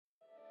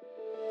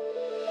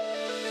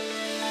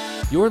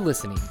You're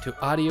listening to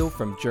audio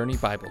from Journey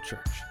Bible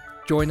Church.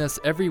 Join us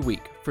every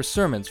week for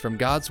sermons from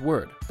God's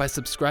Word by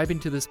subscribing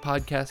to this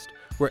podcast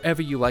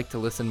wherever you like to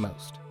listen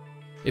most.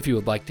 If you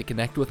would like to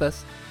connect with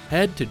us,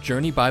 head to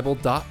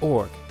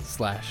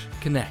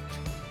journeybible.org/connect.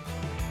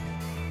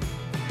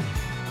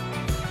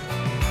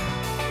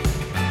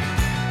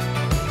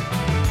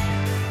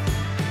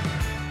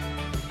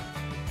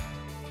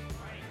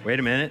 Wait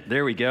a minute,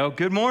 there we go.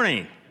 Good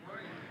morning.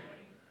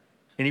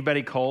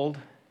 Anybody cold?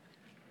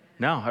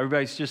 No,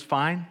 everybody's just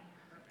fine?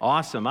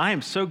 Awesome. I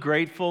am so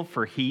grateful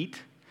for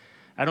heat.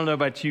 I don't know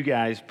about you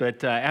guys,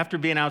 but after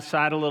being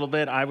outside a little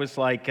bit, I was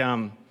like,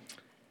 I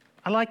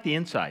like the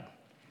inside.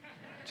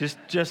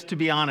 Just to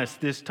be honest,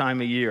 this time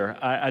of year,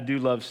 I do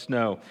love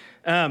snow.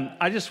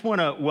 I just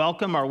want to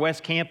welcome our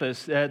West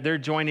Campus. They're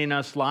joining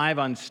us live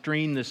on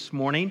stream this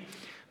morning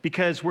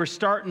because we're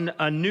starting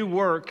a new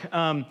work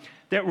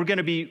that we're going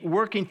to be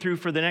working through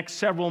for the next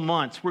several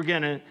months. We're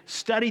going to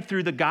study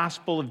through the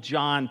Gospel of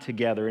John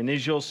together. And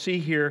as you'll see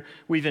here,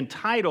 we've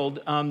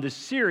entitled the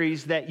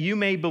series That You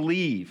May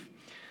Believe.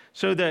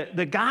 So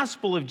the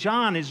Gospel of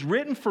John is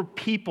written for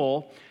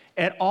people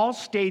at all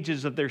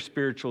stages of their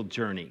spiritual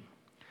journey.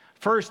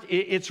 First,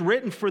 it's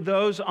written for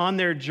those on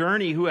their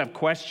journey who have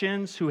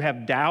questions, who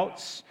have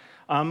doubts,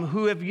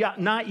 who have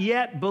not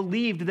yet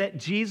believed that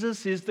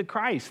Jesus is the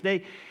Christ.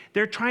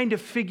 They're trying to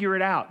figure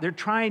it out. They're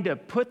trying to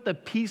put the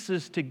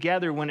pieces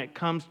together when it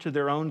comes to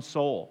their own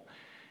soul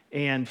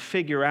and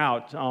figure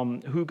out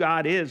who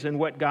God is and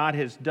what God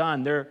has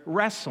done. They're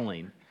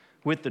wrestling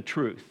with the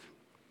truth.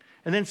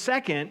 And then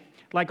second,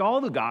 like all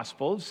the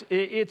Gospels,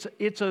 it's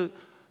a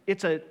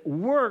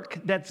work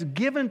that's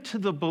given to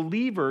the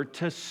believer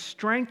to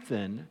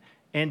strengthen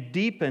and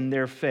deepen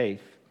their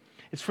faith.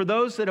 It's for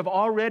those that have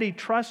already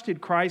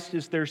trusted Christ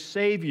as their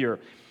Savior,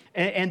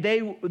 and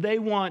they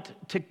want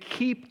to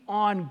keep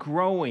on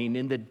growing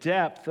in the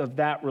depth of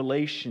that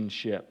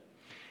relationship.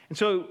 And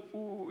so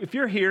if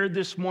you're here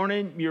this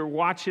morning, you're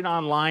watching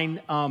online,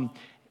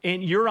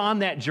 and you're on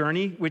that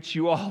journey, which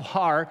you all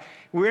are,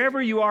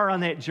 wherever you are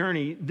on that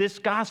journey, this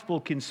gospel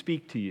can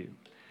speak to you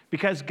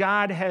because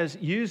God has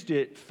used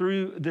it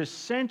through the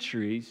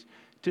centuries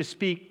to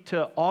speak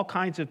to all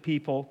kinds of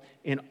people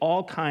in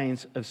all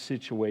kinds of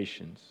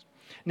situations.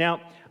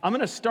 Now, I'm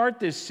going to start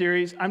this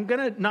series. I'm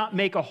going to not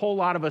make a whole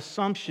lot of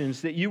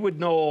assumptions that you would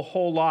know a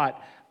whole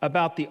lot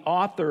about the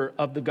author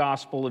of the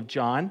Gospel of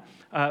John,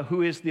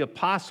 who is the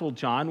Apostle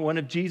John, one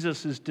of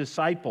Jesus'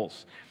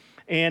 disciples.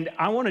 And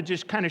I want to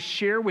just kind of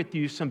share with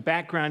you some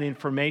background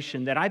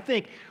information that I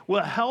think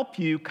will help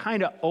you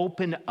kind of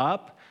open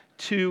up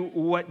to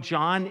what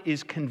John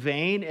is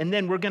conveying. And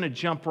then we're going to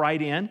jump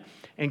right in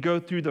and go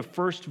through the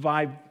first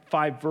five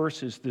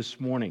verses this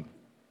morning.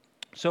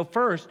 So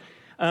first,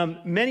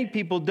 many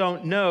people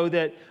don't know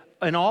that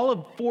in all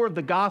of four of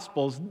the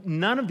Gospels,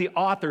 none of the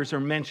authors are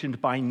mentioned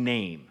by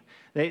name.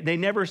 They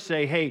never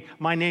say, hey,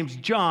 my name's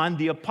John,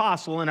 the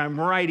Apostle, and I'm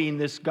writing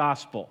this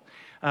Gospel.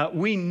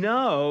 We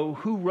know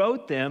who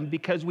wrote them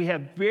because we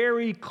have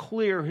very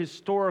clear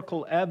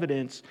historical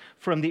evidence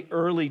from the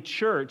early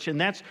church, and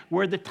that's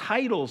where the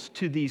titles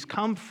to these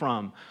come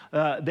from.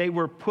 They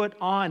were put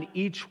on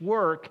each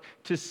work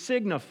to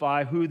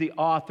signify who the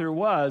author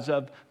was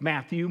of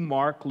Matthew,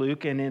 Mark,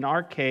 Luke, and in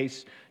our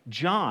case,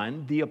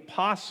 John, the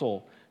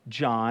Apostle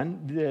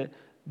John,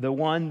 the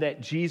one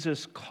that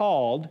Jesus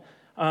called.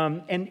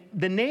 And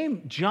the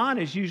name John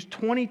is used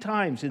 20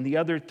 times in the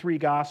other three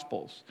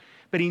Gospels.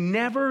 But he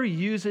never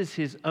uses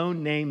his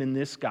own name in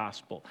this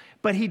gospel.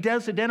 But he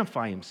does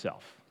identify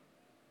himself.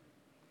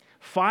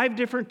 5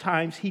 different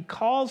times he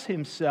calls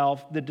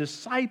himself the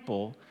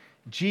disciple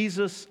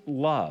Jesus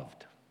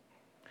loved.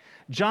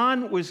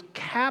 John was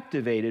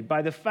captivated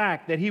by the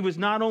fact that he was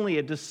not only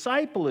a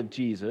disciple of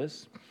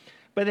Jesus,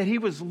 but that he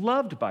was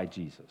loved by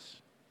Jesus.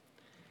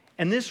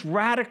 And this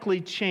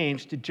radically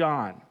changed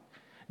John.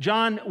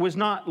 John was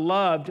not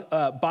loved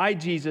by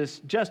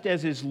Jesus just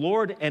as his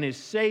Lord and his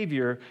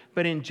Savior,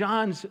 but in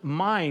John's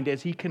mind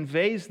as he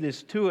conveys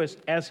this to us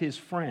as his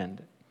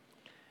friend.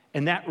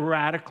 And that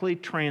radically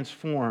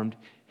transformed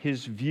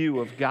his view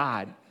of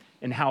God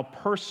and how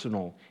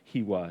personal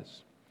he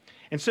was.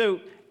 And so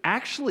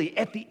actually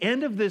at the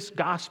end of this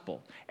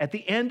gospel, at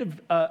the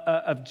end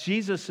of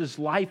Jesus'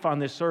 life on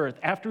this earth,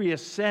 after he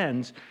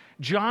ascends,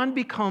 John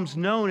becomes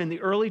known in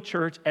the early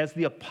church as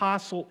the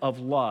Apostle of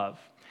Love.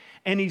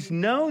 And he's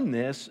known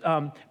this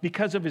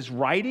because of his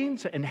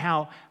writings and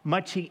how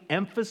much he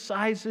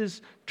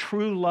emphasizes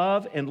true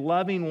love and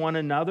loving one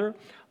another.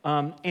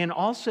 And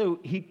also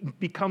he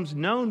becomes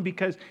known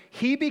because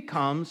he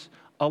becomes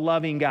a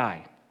loving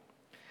guy.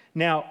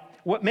 Now,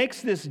 what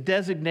makes this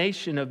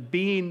designation of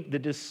being the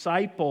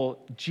disciple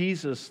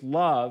Jesus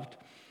loved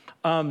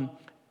and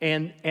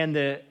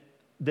the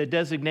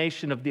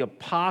designation of the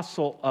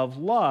apostle of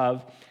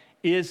love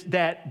is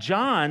that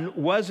John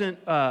wasn't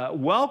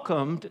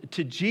welcomed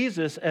to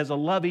Jesus as a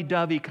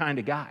lovey-dovey kind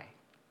of guy.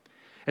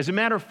 As a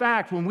matter of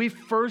fact, when we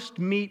first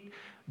meet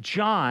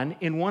John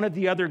in one of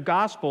the other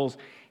Gospels,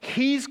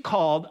 he's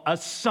called a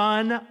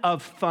son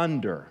of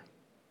thunder.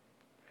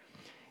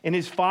 And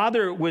his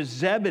father was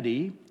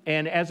Zebedee,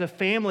 and as a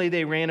family,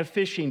 they ran a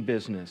fishing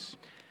business.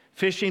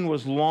 Fishing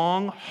was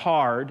long,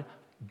 hard,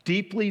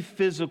 deeply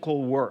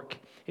physical work.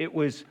 It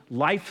was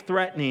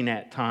life-threatening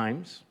at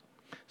times.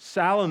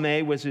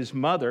 Salome was his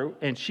mother,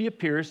 and she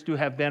appears to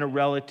have been a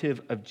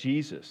relative of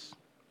Jesus.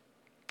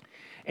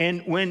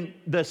 And when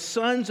the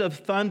sons of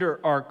thunder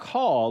are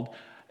called,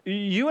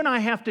 you and I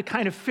have to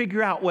kind of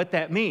figure out what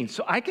that means.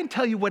 So I can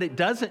tell you what it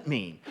doesn't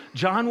mean.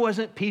 John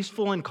wasn't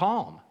peaceful and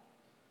calm.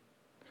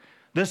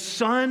 The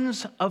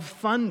sons of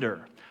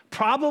thunder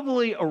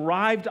probably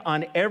arrived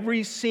on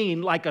every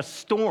scene like a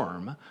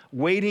storm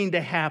waiting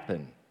to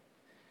happen.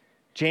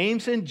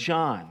 James and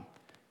John,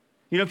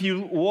 if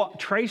you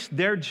trace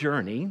their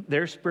journey,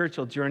 their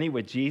spiritual journey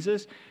with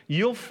Jesus,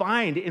 you'll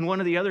find in one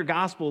of the other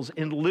Gospels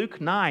in Luke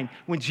 9,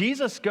 when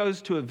Jesus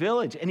goes to a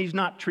village and he's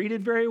not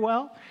treated very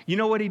well, you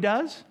know what he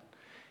does?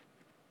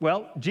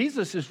 Well,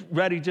 Jesus is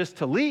ready just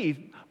to leave,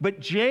 but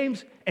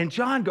James and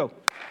John go,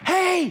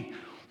 hey,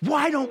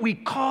 why don't we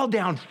call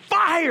down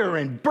fire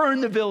and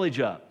burn the village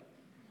up?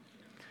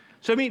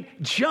 So,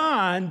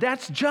 John,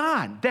 that's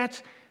John.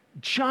 That's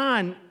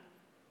John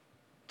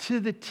to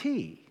the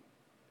T.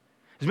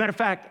 As a matter of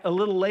fact, a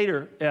little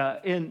later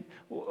in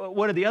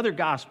one of the other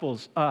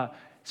Gospels,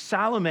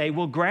 Salome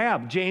will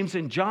grab James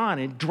and John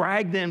and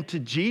drag them to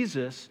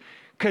Jesus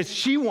because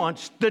she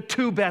wants the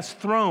two best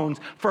thrones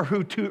for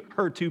her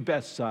two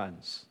best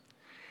sons.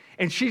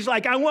 And she's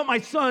like, I want my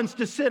sons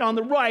to sit on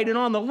the right and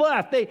on the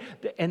left.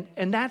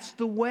 And that's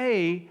the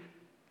way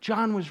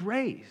John was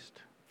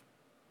raised,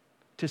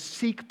 to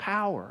seek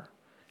power,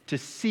 to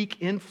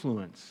seek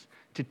influence,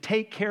 to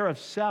take care of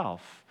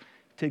self,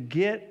 to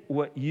get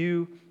what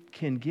you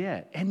can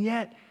get. And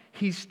yet,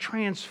 he's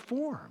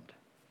transformed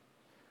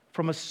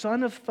from a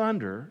son of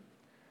thunder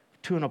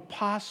to an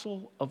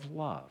apostle of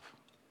love.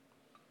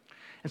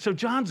 And so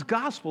John's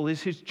gospel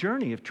is his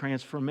journey of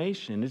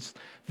transformation. It's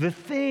the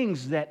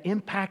things that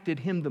impacted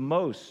him the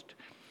most.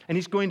 And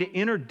he's going to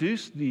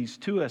introduce these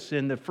to us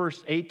in the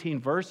first 18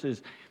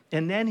 verses,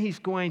 and then he's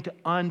going to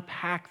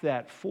unpack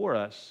that for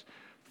us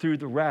through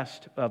the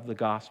rest of the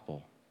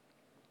gospel.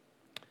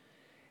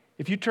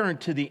 If you turn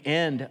to the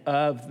end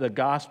of the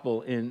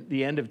gospel, in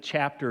the end of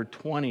chapter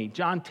 20,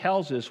 John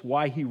tells us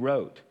why he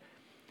wrote.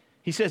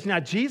 He says, now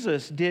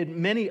Jesus did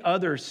many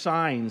other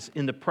signs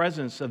in the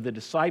presence of the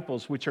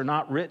disciples which are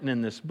not written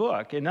in this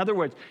book. In other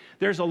words,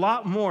 there's a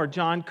lot more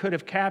John could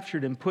have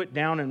captured and put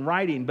down in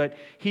writing, but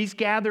he's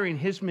gathering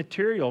his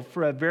material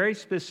for a very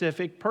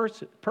specific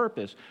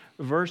purpose.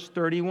 Verse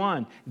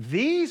 31,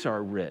 these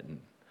are written.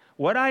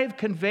 What I have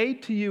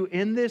conveyed to you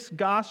in this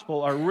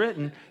gospel are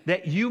written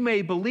that you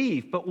may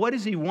believe. But what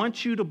does he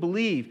want you to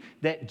believe?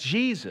 That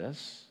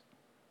Jesus,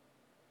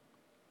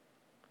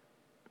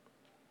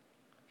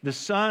 the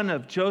son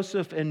of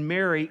Joseph and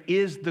Mary,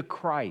 is the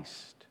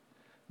Christ,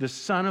 the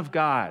Son of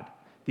God,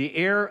 the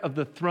heir of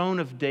the throne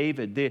of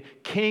David, the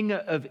King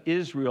of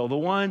Israel, the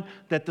one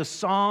that the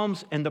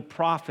Psalms and the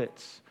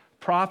prophets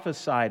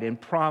prophesied and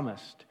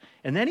promised.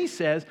 And then he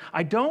says,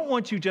 I don't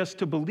want you just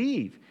to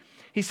believe.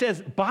 He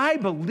says, by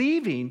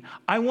believing,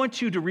 I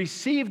want you to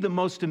receive the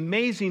most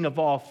amazing of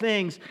all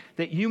things,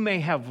 that you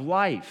may have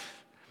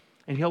life.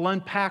 And he'll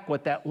unpack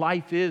what that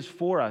life is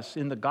for us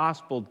in the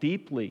gospel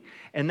deeply.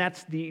 And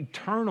that's the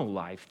eternal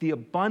life, the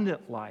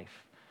abundant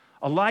life,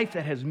 a life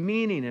that has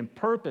meaning and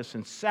purpose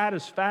and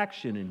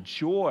satisfaction and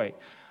joy,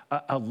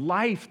 a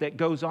life that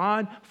goes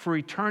on for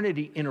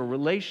eternity in a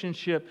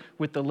relationship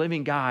with the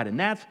living God. And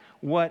that's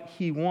what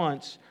he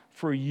wants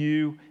for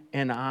you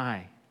and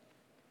I.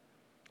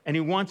 And he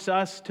wants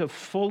us to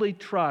fully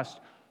trust,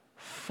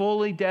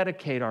 fully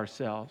dedicate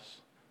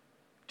ourselves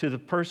to the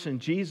person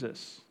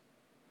Jesus,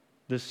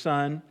 the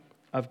Son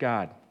of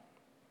God.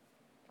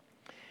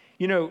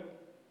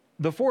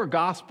 The four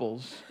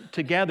Gospels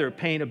together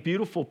paint a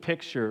beautiful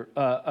picture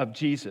of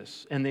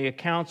Jesus and the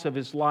accounts of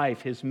his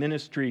life, his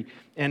ministry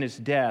and his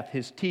death,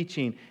 his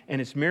teaching and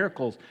his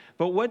miracles.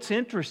 But what's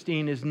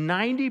interesting is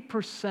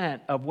 90%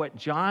 of what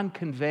John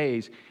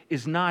conveys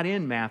is not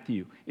in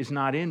Matthew, is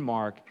not in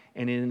Mark,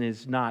 and it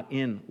is not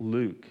in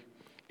Luke.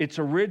 It's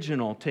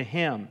original to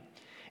him.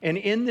 And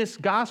in this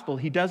gospel,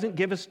 he doesn't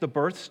give us the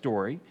birth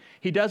story.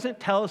 He doesn't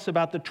tell us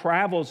about the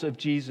travels of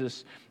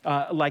Jesus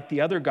like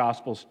the other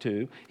gospels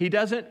do. He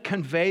doesn't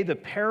convey the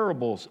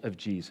parables of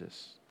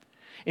Jesus.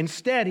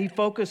 Instead, he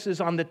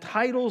focuses on the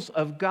titles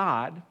of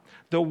God,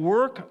 the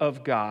work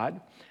of God,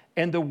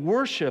 and the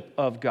worship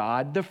of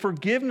God, the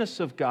forgiveness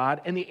of God,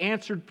 and the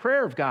answered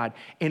prayer of God.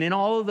 And in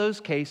all of those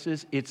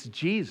cases, it's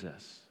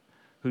Jesus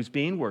who's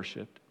being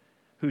worshiped,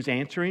 who's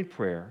answering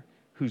prayer,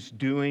 who's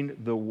doing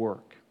the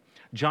work.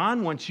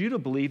 John wants you to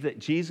believe that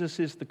Jesus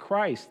is the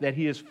Christ, that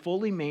he is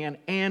fully man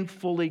and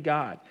fully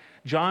God.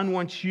 John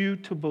wants you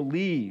to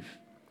believe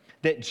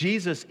that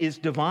Jesus is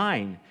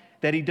divine,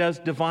 that he does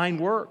divine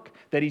work,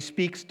 that he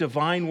speaks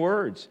divine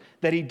words,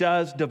 that he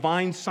does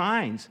divine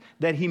signs,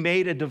 that he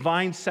made a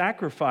divine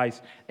sacrifice,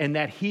 and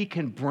that he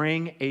can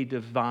bring a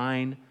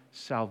divine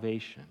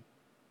salvation.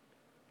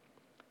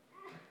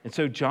 And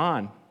so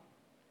John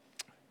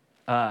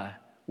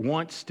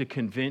wants to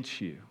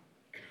convince you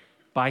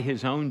by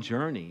his own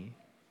journey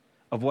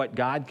of what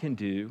God can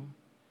do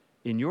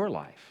in your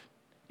life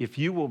if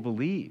you will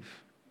believe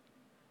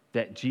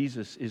that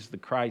Jesus is the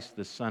Christ,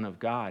 the Son of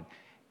God.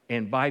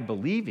 And by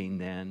believing,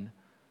 then,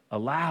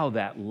 allow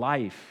that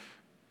life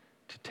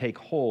to take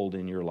hold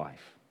in your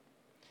life.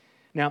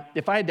 Now,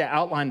 if I had to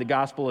outline the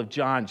Gospel of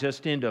John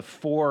just into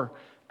four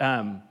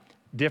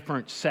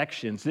different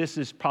sections, this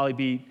is probably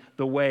be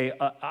the way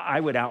I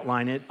would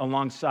outline it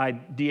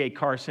alongside D.A.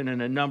 Carson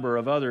and a number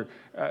of other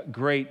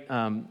great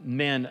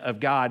men of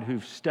God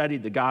who've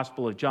studied the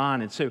Gospel of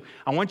John. And so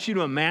I want you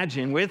to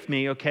imagine with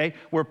me, okay,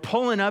 we're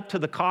pulling up to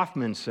the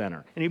Kaufman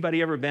Center.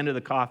 Anybody ever been to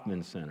the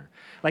Kaufman Center?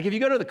 Like if you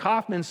go to the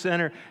Kaufman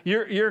Center,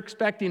 you're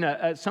expecting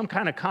some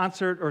kind of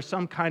concert or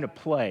some kind of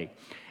play.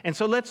 And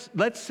so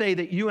let's say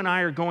that you and I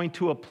are going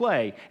to a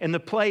play, and the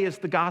play is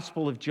the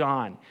Gospel of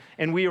John.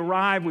 And we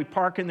arrive, we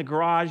park in the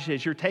garage.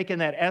 As you're taking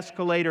that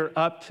escalator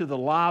up to the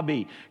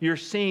lobby, you're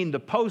seeing the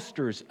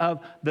posters of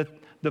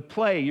the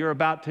play you're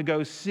about to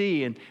go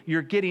see, and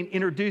you're getting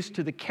introduced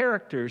to the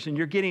characters, and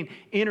you're getting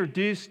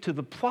introduced to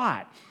the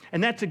plot.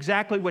 And that's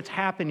exactly what's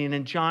happening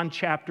in John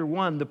chapter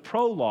 1, the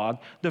prologue,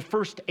 the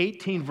first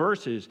 18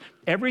 verses.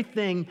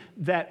 Everything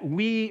that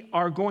we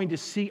are going to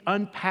see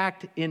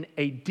unpacked in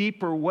a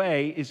deeper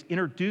way is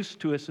introduced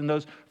to us in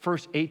those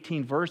first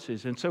 18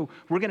 verses. And so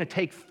we're going to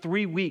take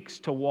 3 weeks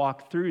to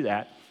walk through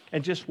that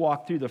and just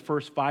walk through the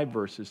first 5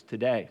 verses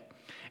today.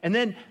 And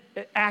then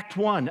Act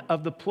 1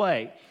 of the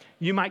play,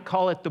 you might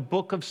call it the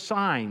Book of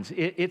Signs.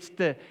 It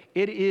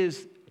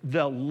is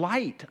the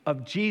light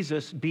of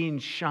Jesus being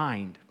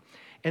shined.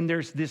 And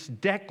there's this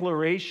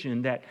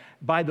declaration that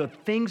by the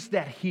things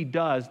that he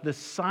does, the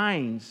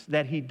signs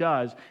that he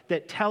does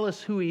that tell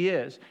us who he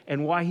is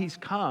and why he's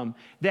come,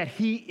 that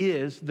he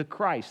is the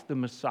Christ, the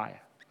Messiah.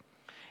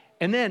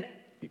 And then,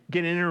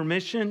 get an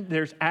intermission,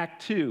 there's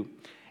Act 2.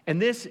 And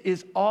this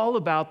is all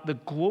about the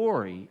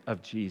glory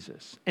of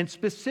Jesus, and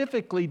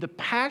specifically the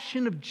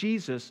passion of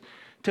Jesus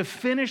to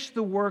finish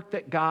the work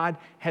that God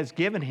has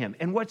given him.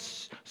 And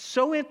what's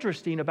so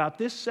interesting about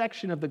this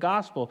section of the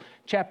gospel,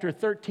 chapter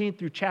 13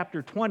 through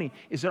chapter 20,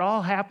 is it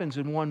all happens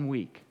in 1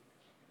 week.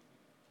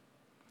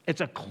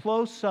 It's a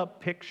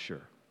close-up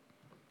picture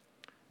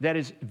that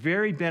is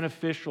very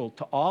beneficial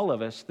to all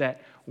of us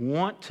that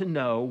want to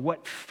know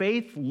what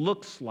faith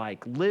looks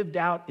like lived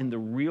out in the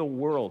real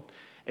world,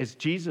 as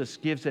Jesus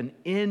gives an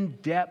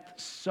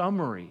in-depth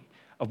summary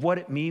of what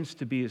it means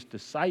to be his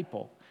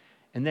disciple.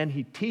 And then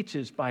he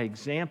teaches by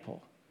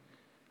example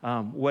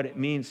what it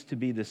means to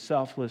be the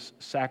selfless,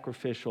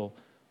 sacrificial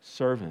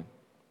servant.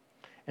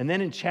 And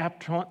then in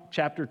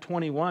chapter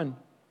 21,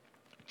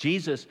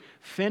 Jesus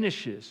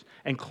finishes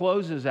and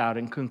closes out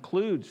and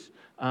concludes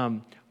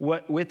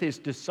with his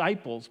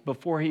disciples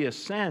before he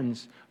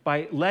ascends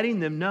by letting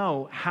them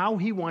know how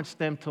he wants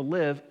them to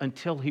live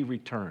until he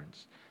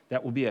returns.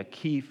 That will be a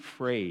key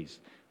phrase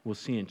we'll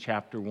see in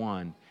chapter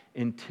 1,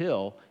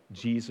 until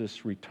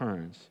Jesus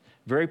returns.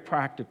 Very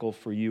practical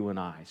for you and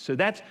I. So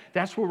that's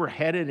where we're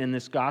headed in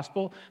this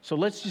gospel. So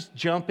let's just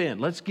jump in.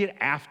 Let's get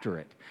after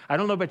it. I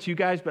don't know about you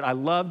guys, but I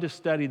love to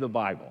study the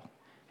Bible.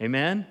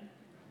 Amen?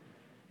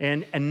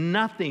 And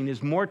nothing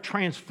is more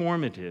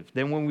transformative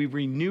than when we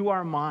renew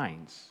our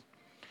minds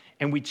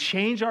and we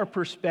change our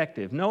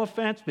perspective. No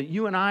offense, but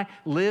you and I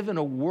live in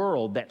a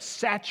world that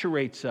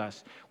saturates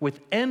us with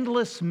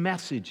endless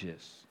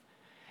messages,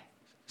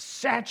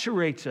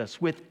 saturates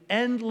us with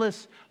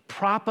endless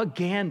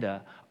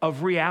propaganda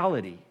of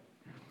reality.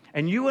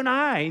 And you and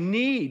I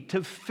need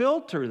to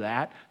filter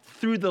that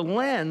through the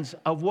lens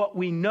of what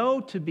we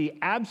know to be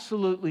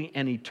absolutely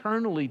and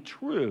eternally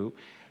true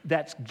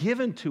that's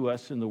given to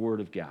us in the Word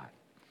of God.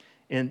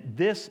 And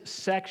this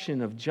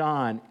section of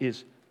John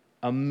is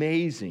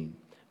amazing.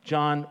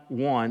 John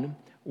 1,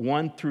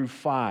 1 through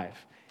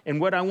 5. And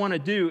what I want to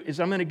do is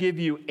I'm going to give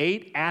you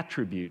 8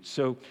 attributes.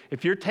 So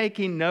if you're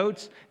taking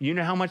notes, you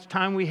know how much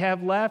time we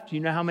have left,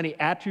 you know how many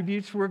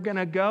attributes we're going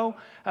to go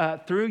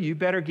through, you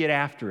better get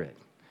after it,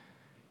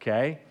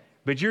 okay?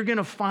 But you're going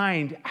to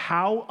find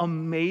how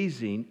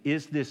amazing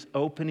is this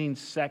opening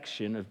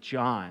section of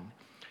John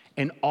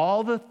and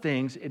all the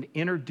things it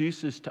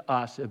introduces to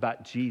us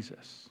about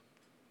Jesus.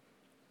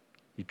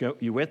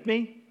 You with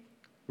me?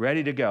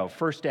 Ready to go.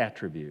 First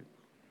attribute.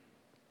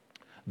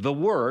 The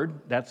Word,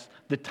 that's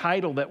the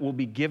title that will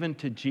be given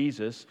to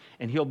Jesus,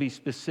 and he'll be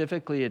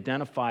specifically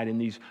identified in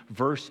these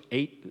first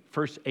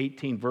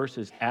 18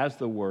 verses as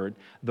the Word.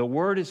 The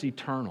Word is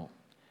eternal.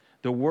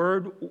 The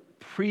Word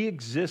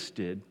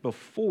pre-existed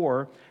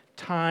before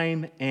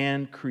time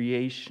and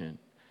creation.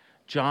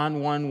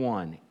 John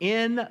 1:1.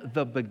 In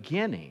the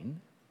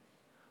beginning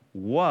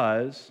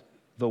was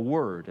the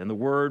Word, and the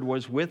Word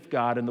was with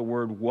God, and the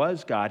Word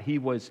was God. He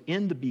was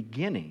in the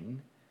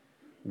beginning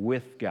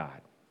with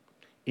God.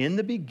 In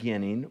the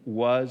beginning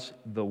was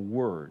the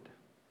Word.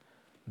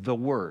 The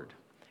Word.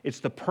 It's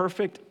the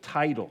perfect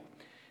title.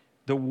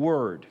 The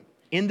Word.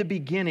 In the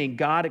beginning,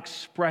 God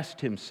expressed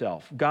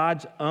himself.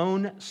 God's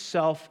own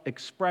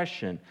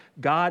self-expression.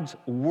 God's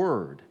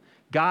Word.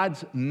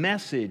 God's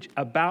message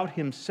about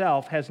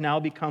himself has now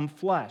become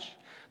flesh,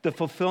 the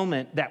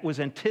fulfillment that was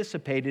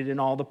anticipated in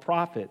all the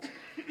prophets.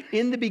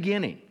 In the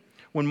beginning,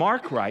 when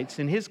Mark writes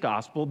in his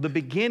gospel, the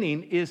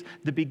beginning is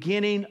the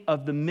beginning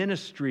of the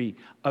ministry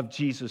of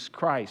Jesus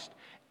Christ.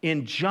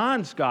 In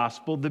John's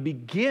gospel, the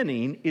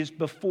beginning is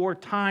before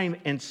time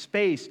and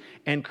space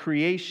and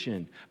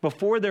creation.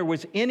 Before there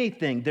was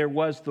anything, there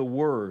was the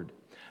Word.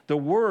 The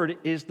Word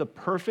is the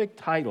perfect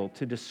title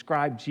to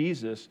describe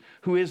Jesus,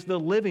 who is the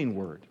living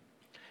Word.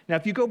 Now,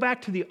 if you go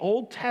back to the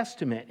Old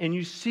Testament and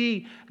you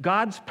see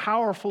God's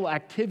powerful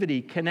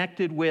activity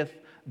connected with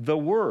the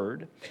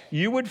Word,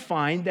 you would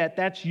find that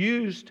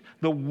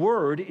the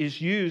Word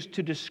is used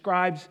to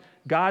describe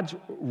God's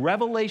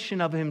revelation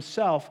of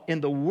himself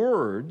in the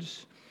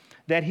words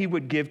that he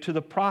would give to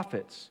the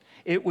prophets.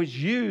 It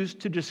was used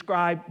to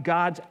describe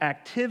God's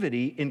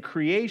activity in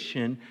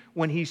creation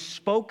when he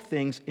spoke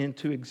things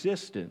into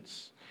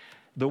existence.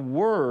 The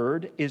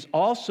Word is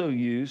also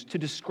used to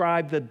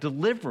describe the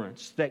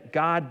deliverance that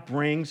God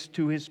brings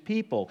to his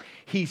people.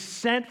 He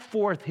sent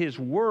forth his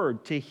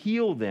Word to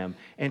heal them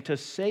and to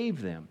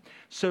save them.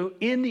 So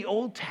in the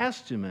Old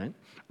Testament,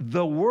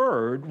 the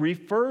Word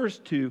refers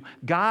to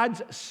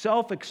God's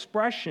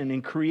self-expression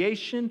in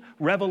creation,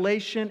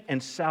 revelation,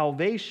 and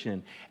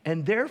salvation.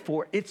 And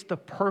therefore, it's the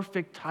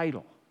perfect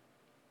title.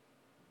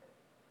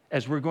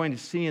 As we're going to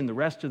see in the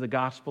rest of the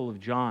Gospel of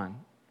John,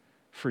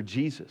 for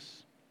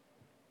Jesus.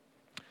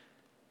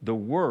 The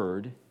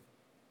Word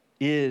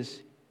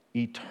is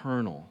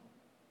eternal.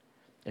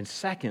 And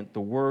second,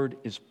 the Word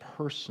is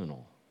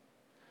personal.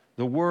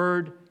 The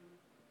Word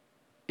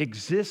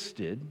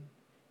existed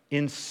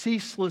in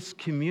ceaseless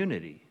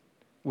community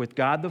with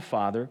God the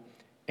Father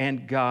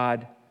and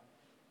God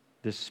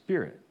the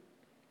Spirit.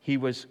 He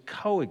was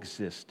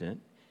coexistent,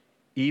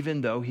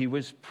 even though he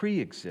was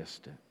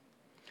pre-existent.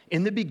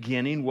 In the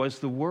beginning was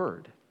the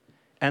Word,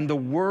 and the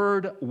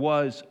Word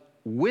was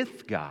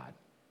with God.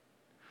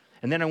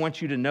 And then I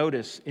want you to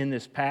notice in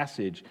this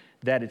passage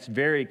that it's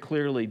very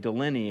clearly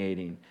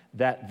delineating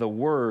that the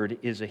Word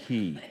is a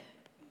He.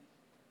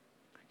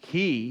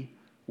 He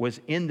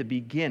was in the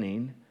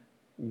beginning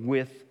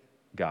with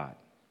God.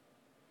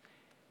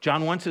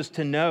 John wants us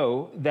to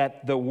know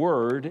that the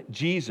Word,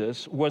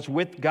 Jesus, was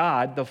with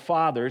God the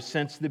Father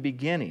since the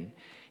beginning.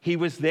 He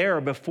was there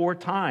before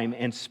time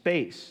and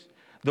space.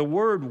 The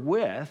word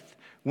with,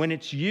 when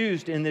it's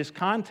used in this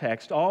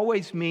context,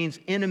 always means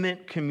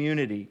intimate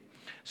community.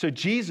 So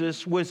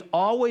Jesus was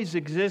always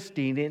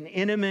existing in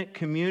intimate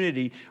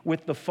community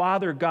with the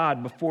Father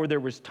God before there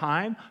was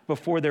time,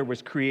 before there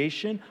was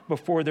creation,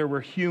 before there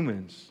were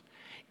humans.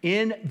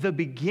 In the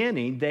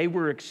beginning, they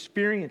were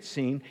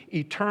experiencing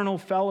eternal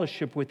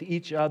fellowship with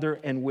each other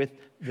and with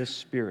the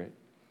Spirit.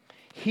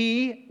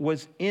 He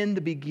was in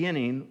the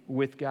beginning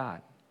with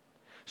God.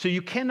 So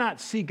you cannot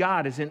see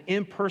God as an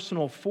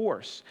impersonal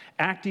force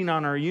acting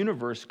on our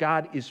universe.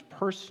 God is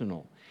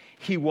personal.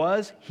 He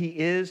was, He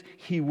is,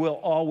 He will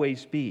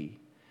always be.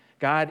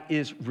 God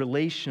is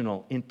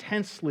relational,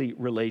 intensely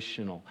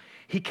relational.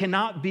 He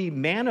cannot be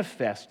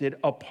manifested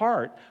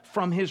apart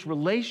from His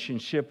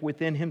relationship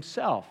within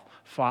Himself,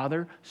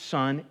 Father,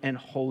 Son, and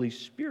Holy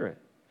Spirit.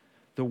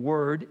 The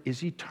Word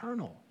is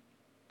eternal.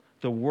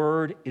 The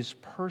Word is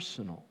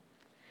personal.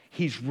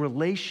 He's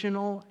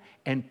relational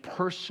and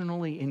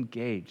personally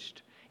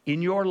engaged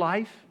in your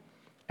life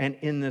and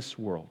in this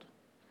world.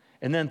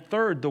 And then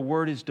third, the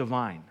Word is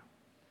divine.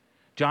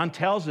 John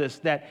tells us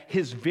that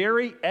His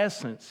very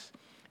essence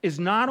is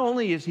not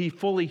only is He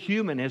fully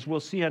human, as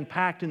we'll see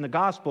unpacked in the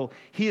gospel,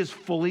 He is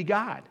fully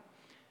God.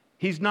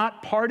 He's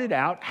not parted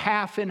out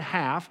half and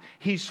half.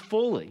 He's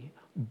fully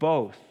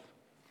both.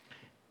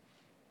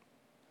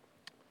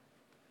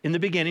 In the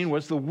beginning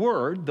was the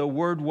Word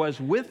was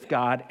with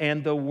God,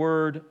 and the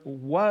Word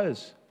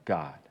was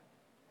God.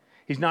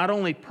 He's not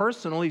only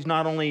personal, He's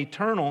not only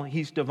eternal,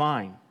 He's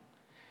divine.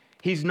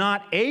 He's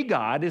not a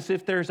God as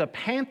if there's a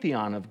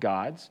pantheon of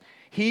gods.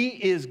 He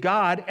is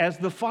God as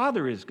the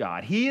Father is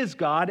God. He is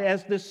God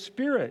as the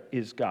Spirit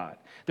is God.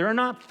 There are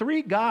not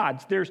three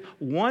gods. There's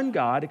one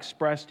God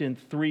expressed in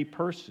three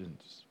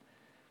persons.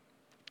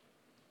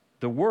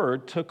 The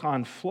Word took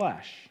on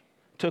flesh,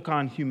 took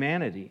on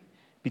humanity,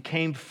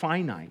 became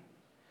finite.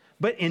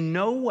 But in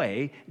no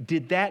way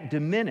did that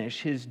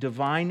diminish His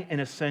divine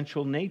and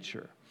essential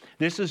nature.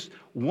 This is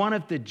one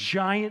of the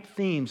giant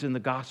themes in the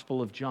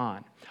Gospel of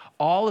John.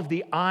 All of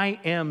the I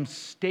am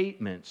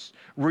statements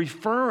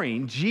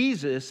referring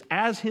Jesus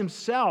as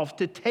Himself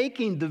to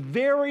taking the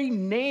very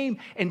name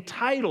and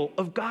title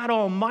of God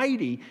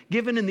Almighty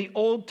given in the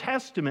Old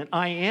Testament.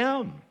 I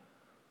am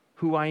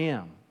who I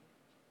am.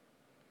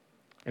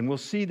 And we'll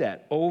see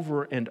that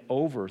over and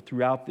over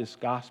throughout this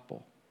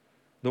gospel.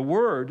 The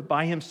Word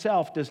by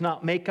Himself does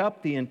not make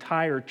up the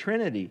entire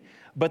Trinity,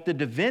 but the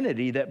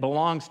divinity that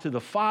belongs to the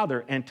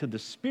Father and to the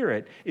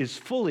Spirit is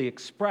fully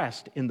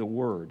expressed in the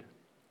Word.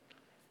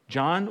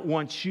 John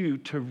wants you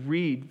to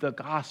read the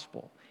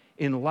gospel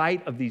in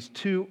light of these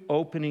two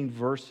opening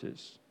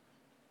verses.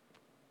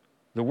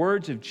 The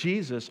words of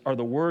Jesus are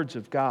the words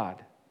of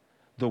God.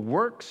 The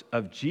works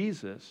of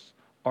Jesus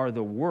are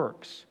the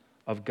works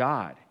of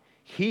God.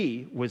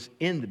 He was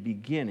in the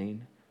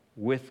beginning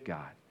with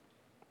God.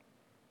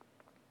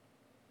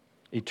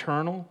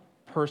 Eternal,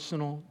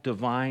 personal,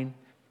 divine,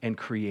 and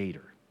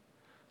creator.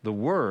 The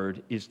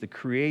Word is the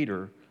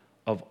creator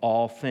of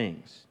all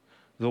things.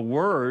 The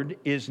Word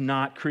is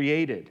not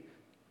created.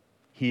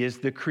 He is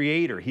the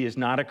creator. He is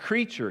not a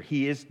creature.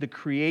 He is the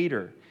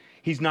creator.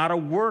 He's not a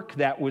work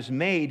that was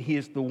made. He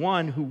is the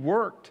one who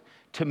worked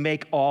to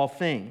make all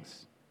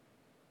things.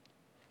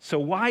 So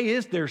why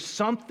is there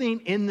something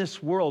in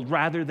this world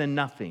rather than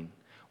nothing?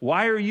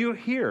 Why are you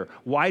here?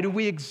 Why do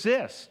we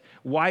exist?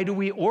 Why do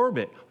we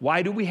orbit?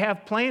 Why do we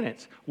have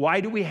planets? Why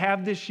do we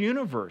have this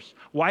universe?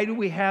 Why do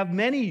we have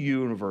many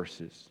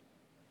universes?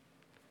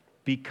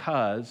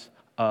 Because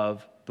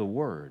of the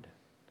Word.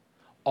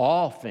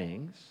 All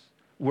things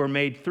were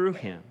made through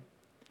Him,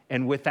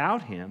 and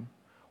without Him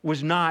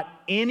was not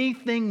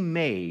anything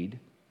made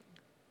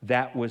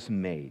that was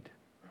made.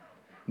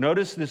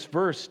 Notice this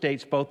verse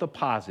states both the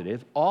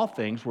positive, all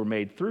things were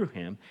made through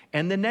Him,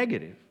 and the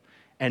negative.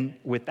 And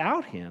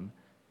without Him,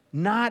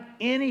 not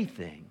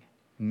anything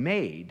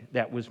made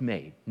that was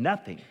made.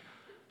 Nothing.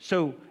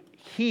 So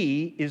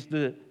He is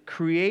the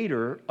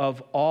creator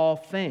of all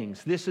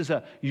things. This is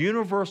a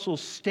universal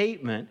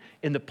statement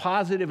in the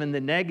positive and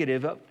the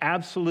negative of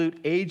absolute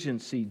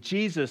agency.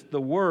 Jesus,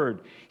 the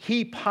Word,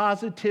 He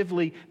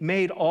positively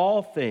made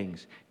all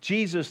things.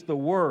 Jesus, the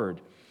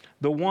Word,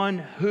 the one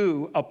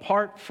who,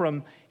 apart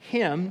from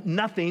Him,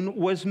 nothing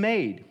was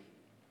made.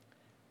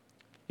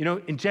 You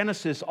know, in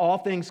Genesis, all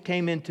things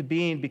came into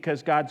being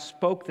because God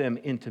spoke them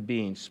into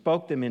being,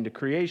 spoke them into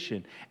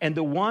creation. And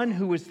the one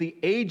who is the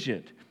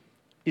agent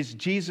is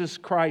Jesus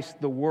Christ,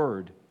 the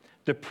Word.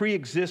 The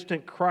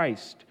pre-existent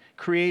Christ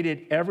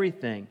created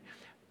everything.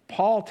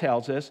 Paul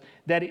tells us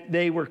that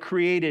they were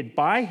created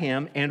by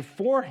Him and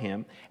for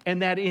Him,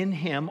 and that in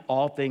Him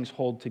all things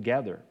hold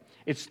together.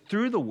 It's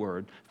through the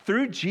Word,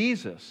 through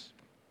Jesus,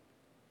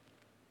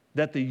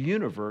 that the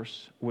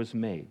universe was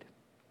made.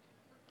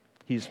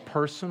 He is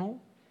personal.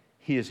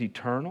 He is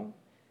eternal.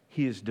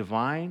 He is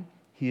divine.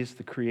 He is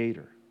the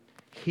creator.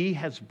 He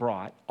has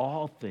brought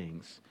all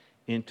things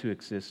into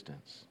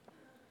existence.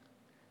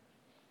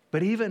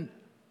 But even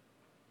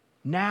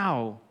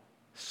now,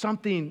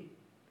 something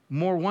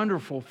more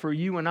wonderful for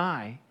you and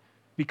I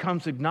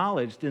becomes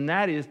acknowledged, and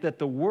that is that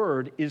the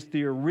Word is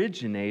the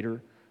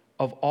originator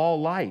of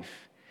all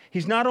life.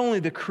 He's not only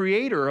the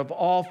creator of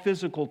all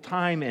physical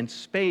time and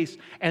space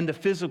and the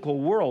physical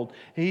world.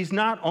 He's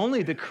not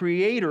only the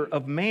creator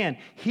of man.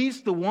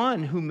 He's the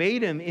one who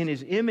made him in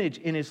His image,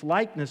 in His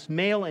likeness,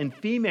 male and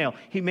female.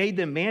 He made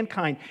them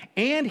mankind,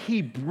 and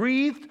He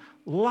breathed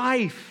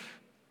life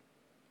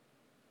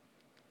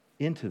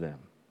into them.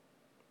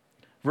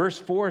 Verse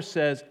 4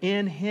 says,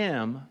 in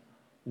Him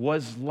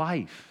was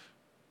life.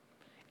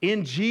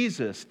 In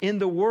Jesus, in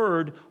the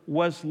Word,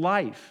 was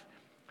life.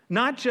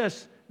 Not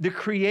just the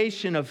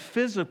creation of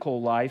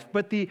physical life,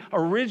 but the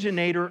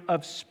originator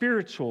of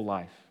spiritual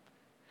life,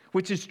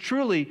 which is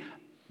truly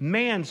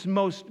man's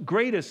most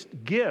greatest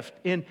gift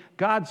in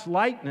God's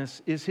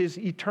likeness, is his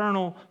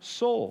eternal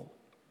soul.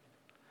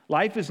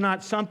 Life is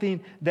not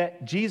something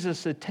that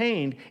Jesus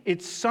attained.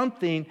 It's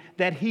something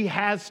that He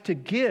has to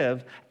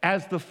give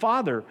as the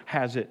Father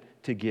has it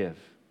to give.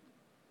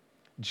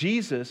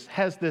 Jesus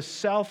has the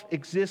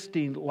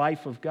self-existing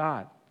life of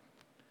God.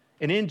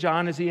 And in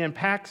John, as he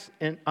unpacks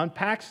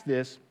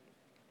this,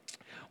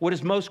 what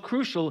is most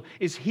crucial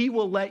is he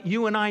will let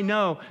you and I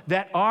know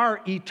that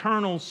our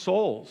eternal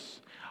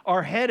souls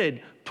are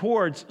headed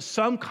towards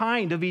some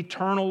kind of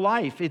eternal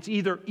life. It's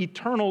either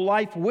eternal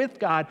life with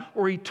God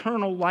or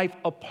eternal life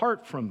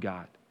apart from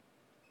God.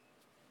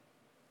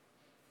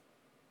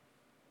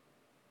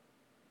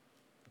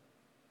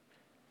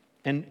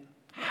 And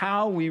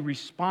how we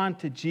respond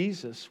to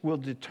Jesus will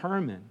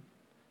determine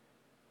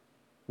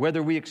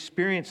whether we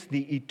experience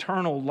the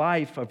eternal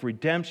life of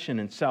redemption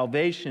and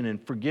salvation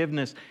and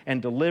forgiveness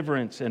and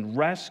deliverance and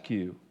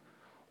rescue,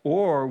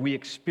 or we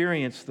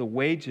experience the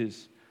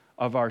wages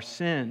of our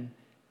sin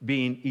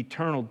being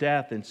eternal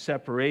death and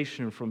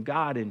separation from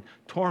God and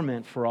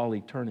torment for all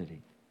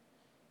eternity.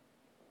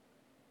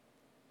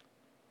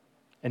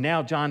 And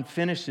now John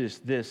finishes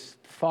this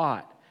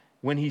thought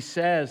when he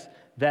says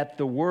that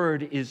the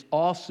Word is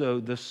also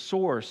the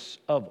source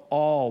of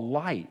all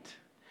light.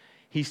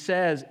 He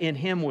says, in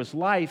Him was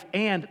life,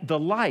 and the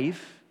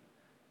life,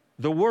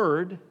 the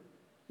Word,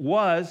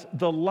 was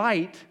the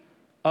light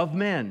of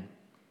men.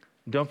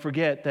 Don't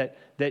forget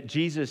that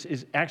Jesus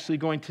is actually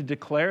going to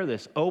declare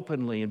this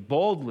openly and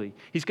boldly.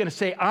 He's going to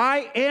say,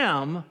 I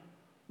am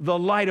the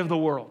light of the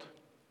world.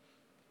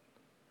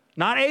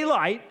 Not a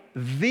light,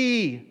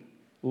 the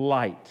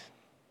light.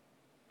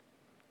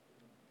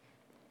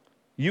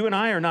 You and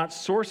I are not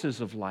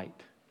sources of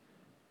light.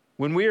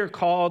 When we are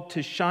called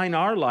to shine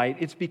our light,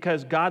 it's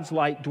because God's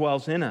light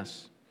dwells in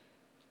us.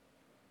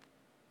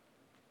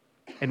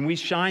 And we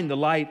shine the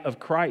light of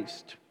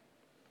Christ.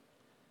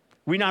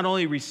 We not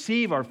only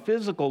receive our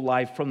physical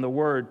life from the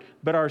Word,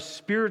 but our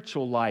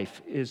spiritual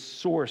life is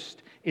sourced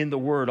in the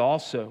Word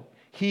also.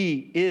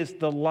 He is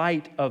the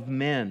light of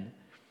men.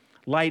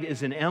 Light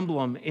is an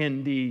emblem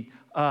in the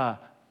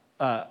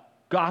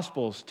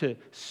Gospels to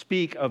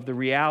speak of the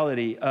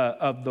reality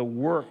of the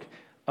work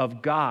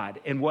of God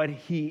and what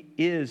He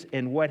is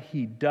and what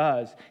He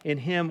does. In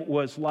Him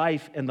was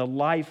life, and the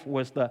life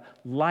was the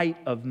light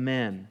of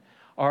men.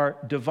 Our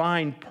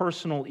divine,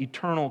 personal,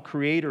 eternal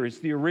Creator is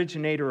the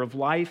originator of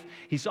life.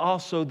 He's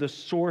also the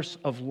source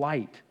of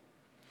light.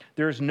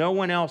 There is no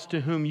one else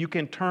to whom you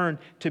can turn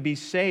to be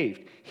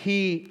saved.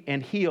 He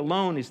and He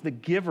alone is the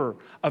giver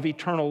of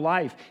eternal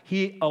life.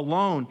 He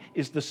alone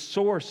is the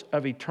source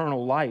of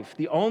eternal life.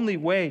 The only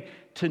way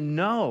to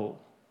know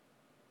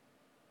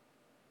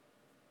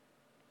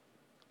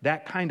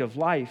that kind of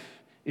life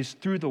is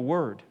through the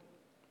Word.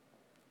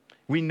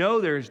 We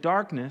know there is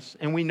darkness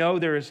and we know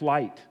there is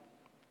light.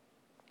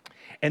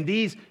 And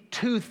these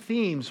two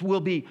themes will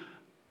be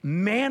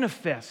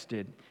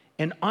manifested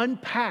and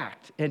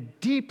unpacked and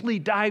deeply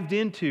dived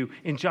into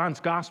in John's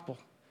Gospel.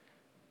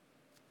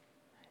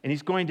 And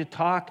he's going to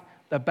talk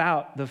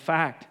about the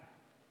fact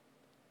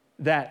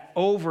that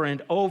over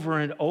and over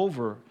and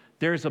over,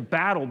 there's a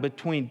battle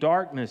between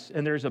darkness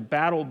and there's a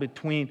battle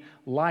between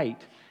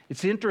light.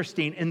 It's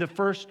interesting, in the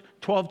first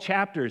 12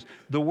 chapters,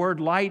 the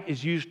word light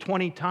is used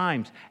 20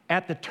 times.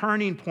 At the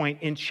turning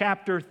point in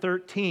chapter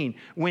 13,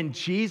 when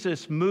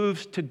Jesus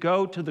moves to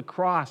go to the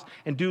cross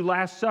and do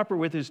Last Supper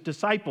with His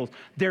disciples,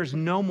 there's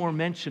no more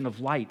mention of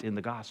light in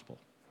the gospel.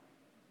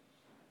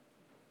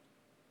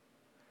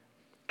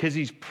 Because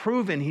He's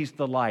proven He's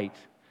the light,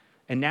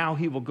 and now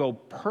He will go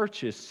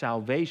purchase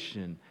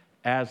salvation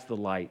as the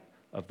light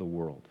of the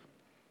world.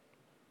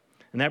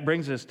 And that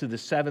brings us to the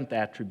seventh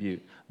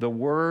attribute. The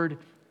Word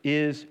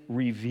is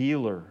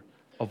revealer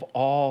of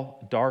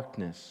all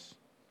darkness.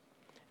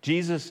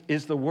 Jesus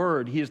is the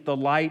Word. He is the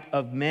light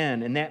of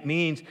men, and that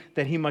means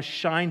that He must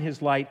shine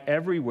His light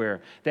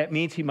everywhere. That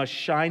means He must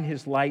shine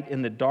His light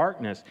in the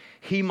darkness.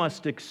 He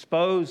must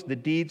expose the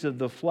deeds of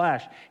the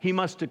flesh. He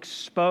must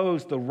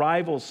expose the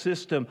rival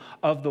system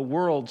of the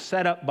world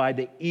set up by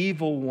the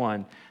evil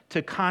one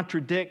to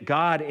contradict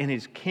God and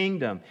His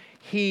kingdom.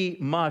 He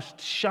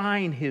must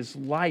shine His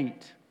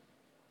light.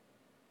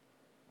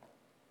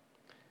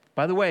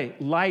 By the way,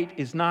 light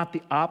is not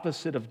the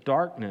opposite of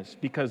darkness,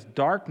 because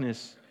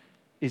darkness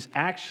is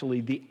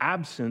actually the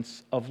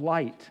absence of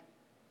light.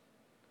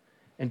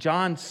 And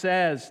John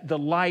says the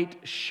light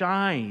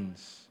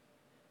shines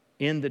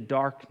in the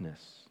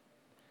darkness.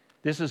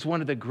 This is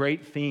one of the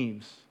great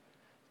themes.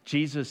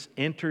 Jesus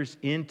enters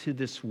into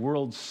this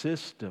world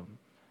system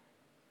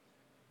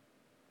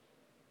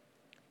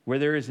where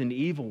there is an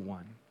evil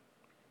one,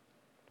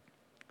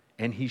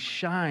 and He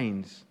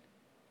shines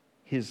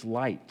His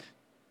light.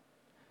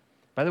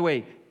 By the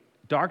way,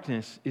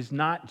 darkness is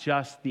not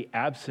just the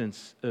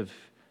absence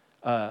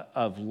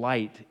of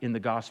light in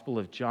the Gospel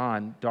of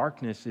John.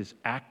 Darkness is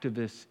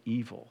activist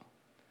evil.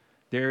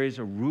 There is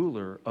a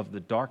ruler of the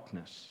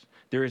darkness.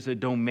 There is a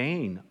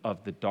domain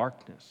of the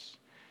darkness.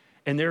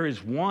 And there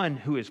is one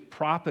who is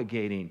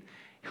propagating,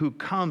 who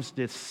comes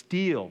to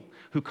steal,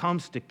 who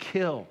comes to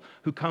kill,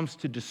 who comes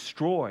to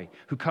destroy,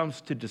 who comes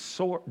to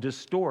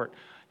distort.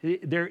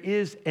 There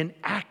is an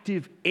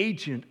active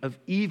agent of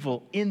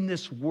evil in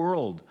this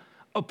world,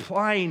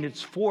 applying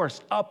its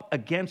force up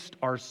against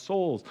our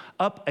souls,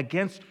 up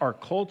against our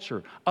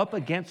culture, up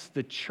against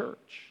the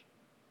church.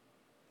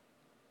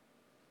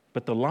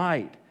 But the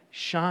light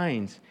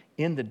shines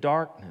in the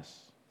darkness.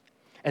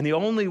 And the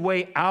only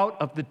way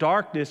out of the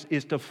darkness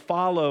is to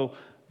follow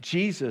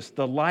Jesus,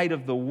 the light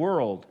of the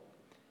world.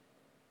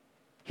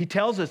 He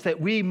tells us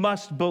that we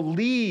must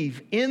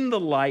believe in the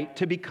light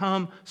to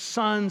become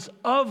sons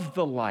of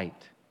the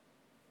light.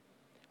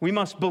 We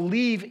must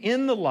believe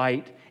in the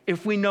light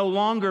if we no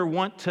longer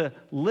want to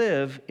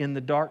live in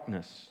the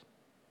darkness.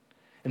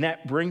 And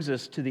that brings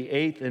us to the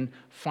eighth and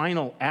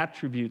final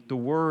attribute. The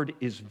Word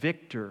is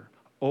victor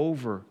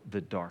over the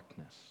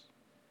darkness.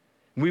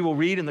 We will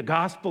read in the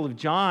Gospel of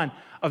John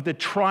of the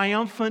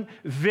triumphant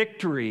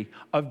victory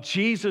of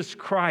Jesus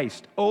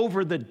Christ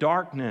over the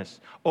darkness,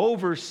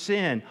 over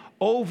sin,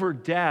 over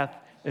death,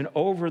 and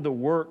over the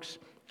works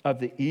of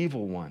the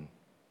evil one.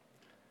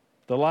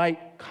 The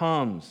light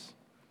comes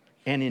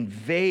and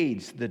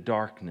invades the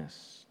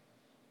darkness.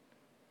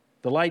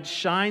 The light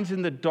shines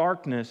in the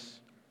darkness,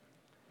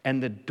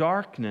 and the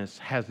darkness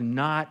has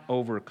not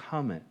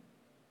overcome it.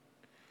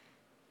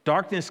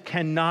 Darkness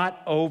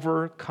cannot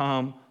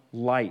overcome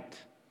light.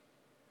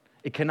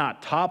 It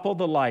cannot topple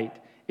the light.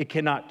 It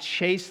cannot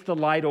chase the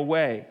light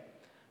away.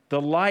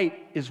 The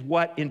light is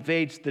what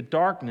invades the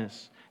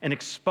darkness and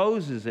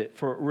exposes it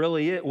for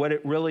what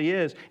it really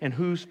is and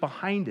who's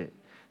behind it.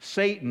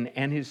 Satan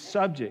and his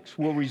subjects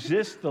will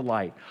resist the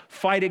light,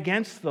 fight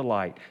against the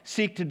light,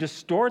 seek to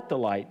distort the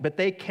light, but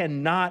they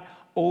cannot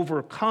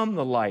overcome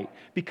the light,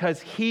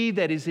 because he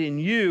that is in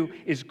you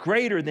is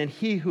greater than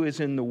he who is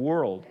in the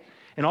world.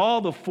 And all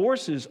the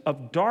forces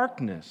of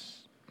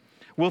darkness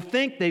will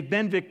think they've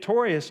been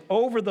victorious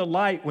over the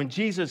light when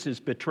Jesus is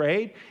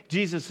betrayed,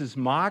 Jesus is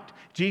mocked,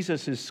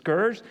 Jesus is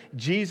scourged,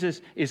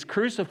 Jesus is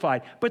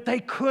crucified. But they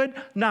could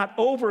not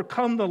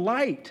overcome the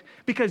light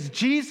because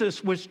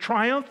Jesus was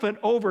triumphant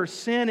over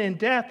sin and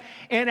death.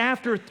 And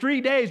after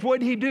 3 days, what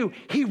did he do?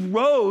 He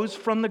rose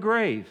from the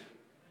grave.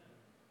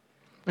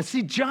 And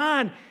see,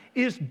 John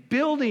is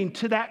building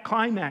to that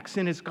climax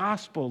in his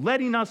gospel,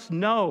 letting us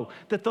know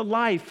that the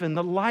life and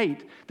the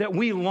light that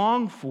we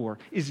long for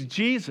is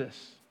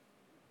Jesus.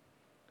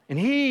 And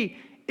he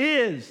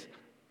is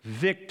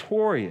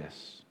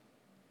victorious.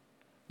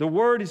 The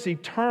Word is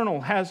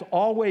eternal, has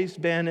always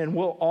been, and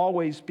will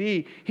always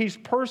be. He's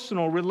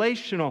personal,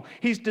 relational.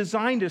 He's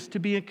designed us to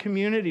be in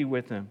community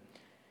with him.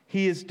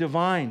 He is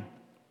divine.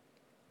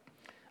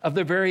 Of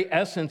the very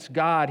essence,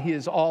 God, he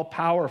is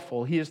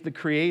all-powerful. He is the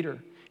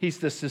creator. He's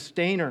the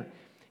sustainer.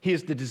 He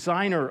is the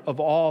designer of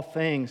all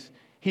things.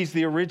 He's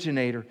the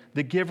originator,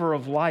 the giver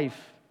of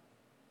life,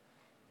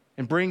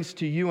 and brings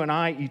to you and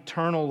I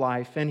eternal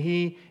life. And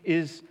he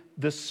is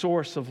the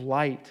source of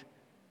light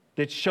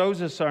that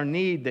shows us our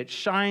need, that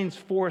shines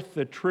forth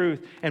the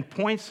truth and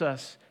points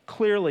us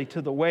clearly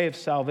to the way of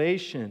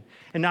salvation.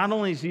 And not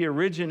only is he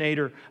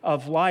originator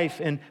of life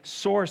and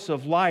source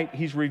of light,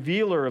 he's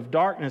revealer of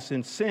darkness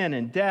and sin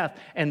and death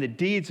and the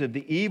deeds of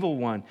the evil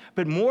one.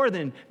 But more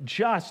than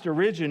just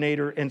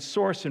originator and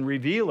source and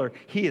revealer,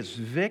 he is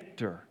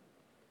victor,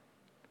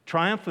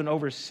 triumphant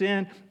over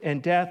sin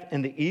and death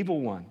and the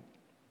evil one.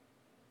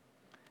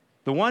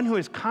 The one who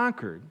has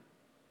conquered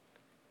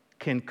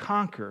can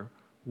conquer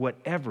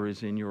whatever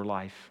is in your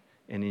life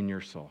and in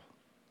your soul.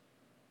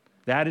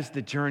 That is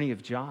the journey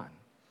of John.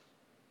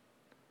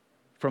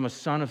 From a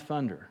son of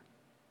thunder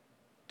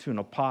to an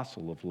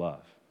apostle of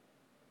love.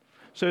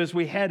 So as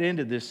we head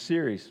into this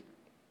series,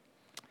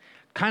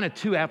 kind of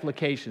two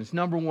applications.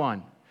 Number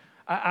one,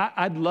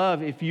 I'd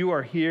love if you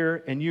are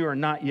here and you are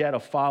not yet a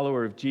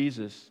follower of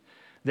Jesus,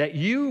 that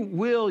you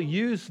will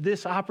use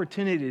this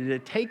opportunity to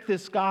take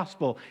this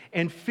gospel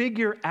and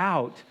figure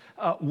out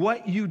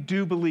what you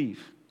do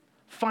believe.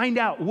 Find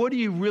out, what do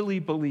you really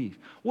believe?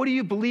 What do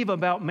you believe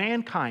about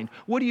mankind?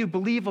 What do you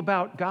believe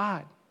about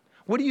God?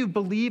 What do you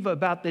believe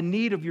about the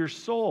need of your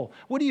soul?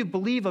 What do you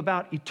believe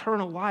about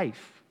eternal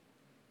life?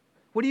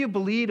 What do you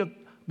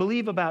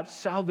believe about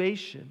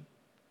salvation?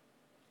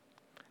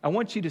 I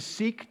want you to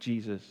seek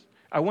Jesus.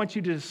 I want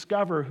you to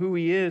discover who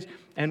he is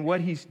and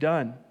what he's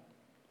done.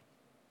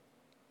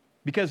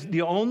 Because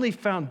the only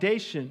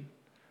foundation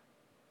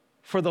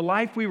for the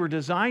life we were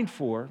designed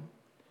for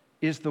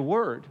is the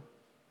Word,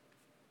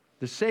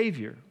 the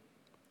Savior,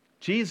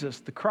 Jesus,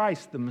 the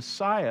Christ, the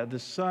Messiah, the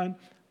Son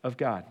of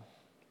God.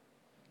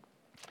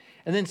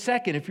 And then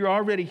second, if you're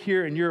already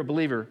here and you're a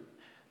believer,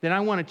 then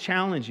I want to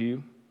challenge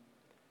you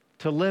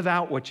to live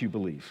out what you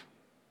believe.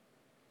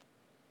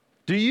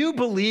 Do you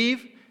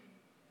believe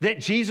that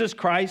Jesus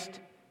Christ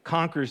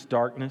conquers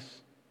darkness?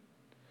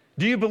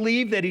 Do you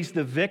believe that he's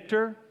the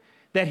victor?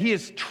 That he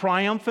is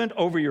triumphant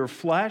over your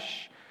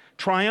flesh,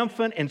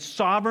 triumphant and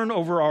sovereign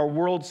over our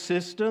world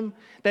system,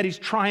 that he's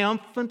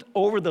triumphant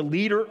over the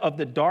leader of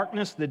the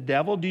darkness, the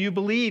devil? Do you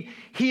believe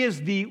he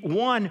is the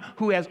one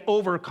who has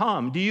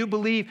overcome? Do you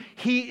believe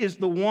he is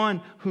the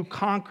one who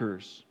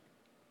conquers?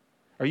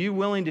 Are you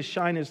willing to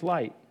shine his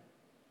light?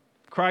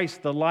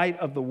 Christ, the light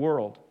of the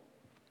world.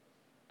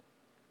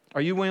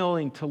 Are you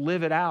willing to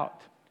live it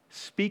out,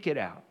 speak it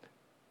out,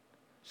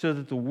 so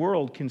that the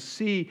world can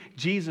see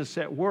Jesus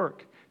at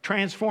work,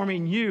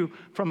 transforming you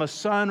from a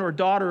son or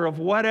daughter of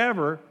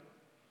whatever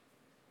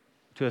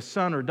to a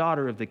son or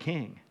daughter of the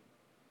King?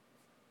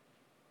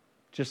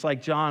 Just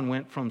like John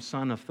went from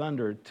son of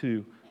thunder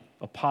to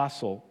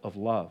apostle of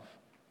love.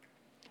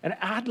 And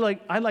I'd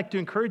like to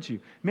encourage you.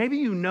 Maybe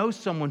you know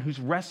someone who's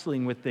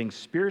wrestling with things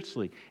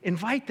spiritually.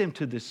 Invite them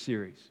to this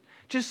series.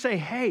 Just say,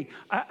 hey,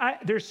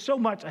 there's so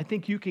much I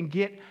think you can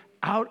get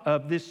out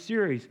of this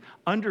series,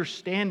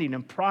 understanding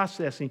and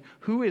processing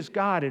who is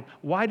God and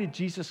why did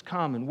Jesus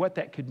come and what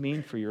that could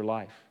mean for your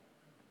life.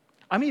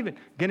 I'm even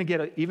going to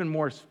get even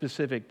more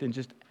specific than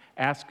just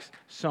ask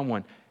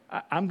someone.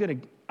 I'm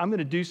going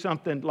to do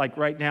something like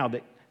right now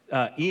that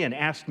Ian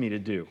asked me to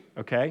do,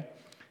 okay?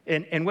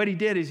 And what he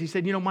did is he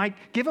said, Mike,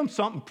 give them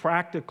something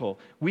practical.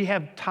 We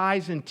have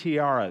ties and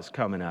tiaras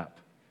coming up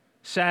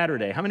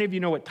Saturday. How many of you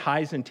know what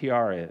ties and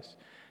tiara is?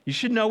 You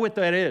should know what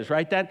that is,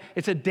 right?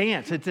 It's a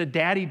dance. It's a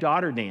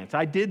daddy-daughter dance.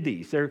 I did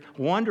these. They're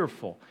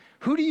wonderful.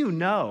 Who do you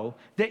know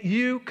that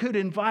you could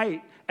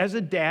invite as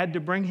a dad to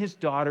bring his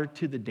daughter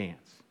to the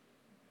dance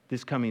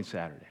this coming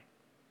Saturday?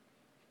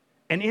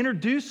 And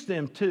introduce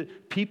them to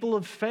people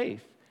of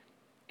faith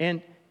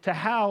and to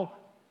how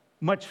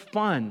much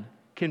fun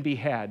can be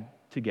had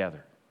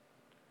together.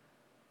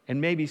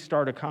 And maybe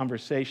start a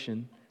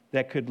conversation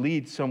that could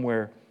lead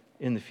somewhere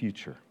in the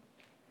future.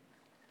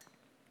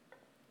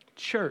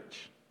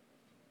 Church,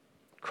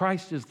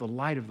 Christ is the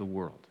light of the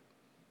world.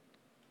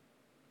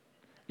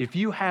 If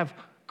you have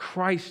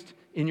Christ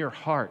in your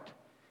heart,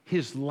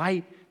 his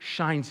light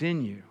shines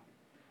in you,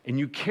 and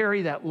you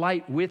carry that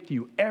light with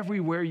you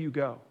everywhere you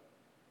go.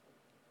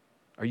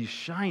 Are you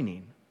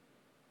shining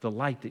the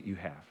light that you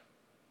have.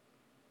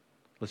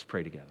 Let's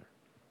pray together.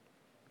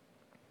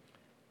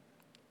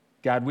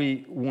 God,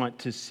 we want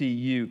to see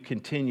you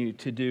continue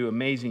to do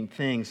amazing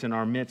things in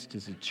our midst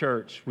as a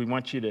church. We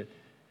want you to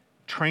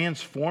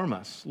transform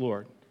us,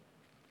 Lord.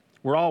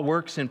 We're all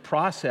works in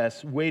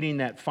process, waiting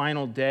that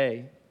final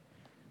day.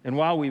 And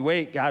while we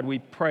wait, God, we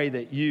pray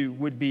that you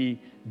would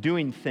be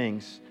doing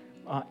things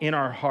in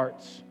our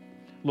hearts.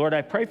 Lord,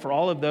 I pray for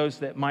all of those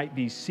that might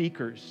be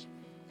seekers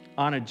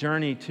on a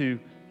journey to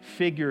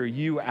figure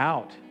you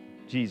out,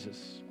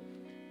 Jesus.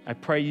 I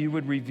pray you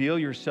would reveal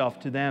yourself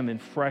to them in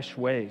fresh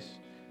ways,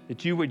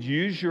 that you would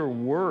use your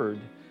word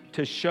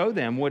to show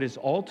them what is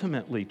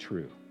ultimately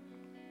true,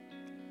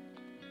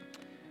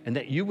 and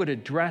that you would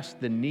address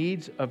the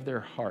needs of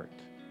their heart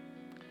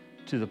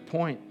to the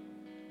point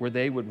where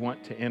they would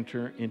want to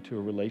enter into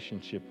a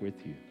relationship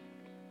with you.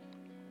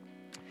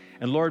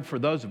 And Lord, for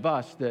those of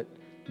us that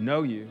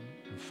know you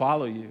and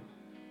follow you,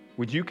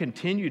 would you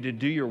continue to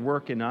do your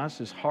work in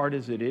us as hard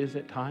as it is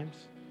at times?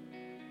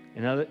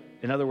 In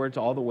other words,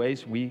 all the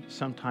ways we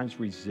sometimes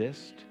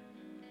resist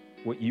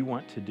what you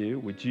want to do,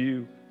 would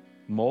you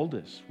mold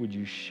us? Would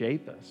you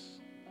shape us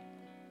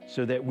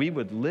so that we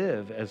would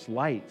live as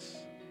lights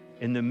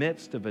in the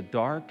midst of a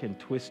dark and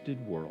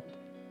twisted world?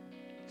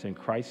 It's in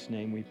Christ's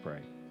name we pray.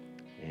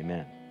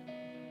 Amen.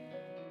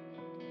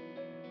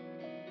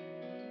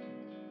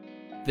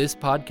 This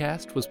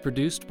podcast was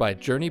produced by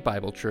Journey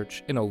Bible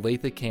Church in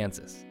Olathe,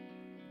 Kansas.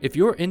 If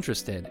you're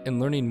interested in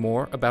learning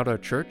more about our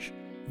church,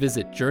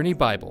 visit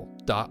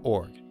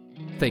journeybible.org.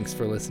 Thanks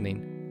for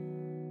listening.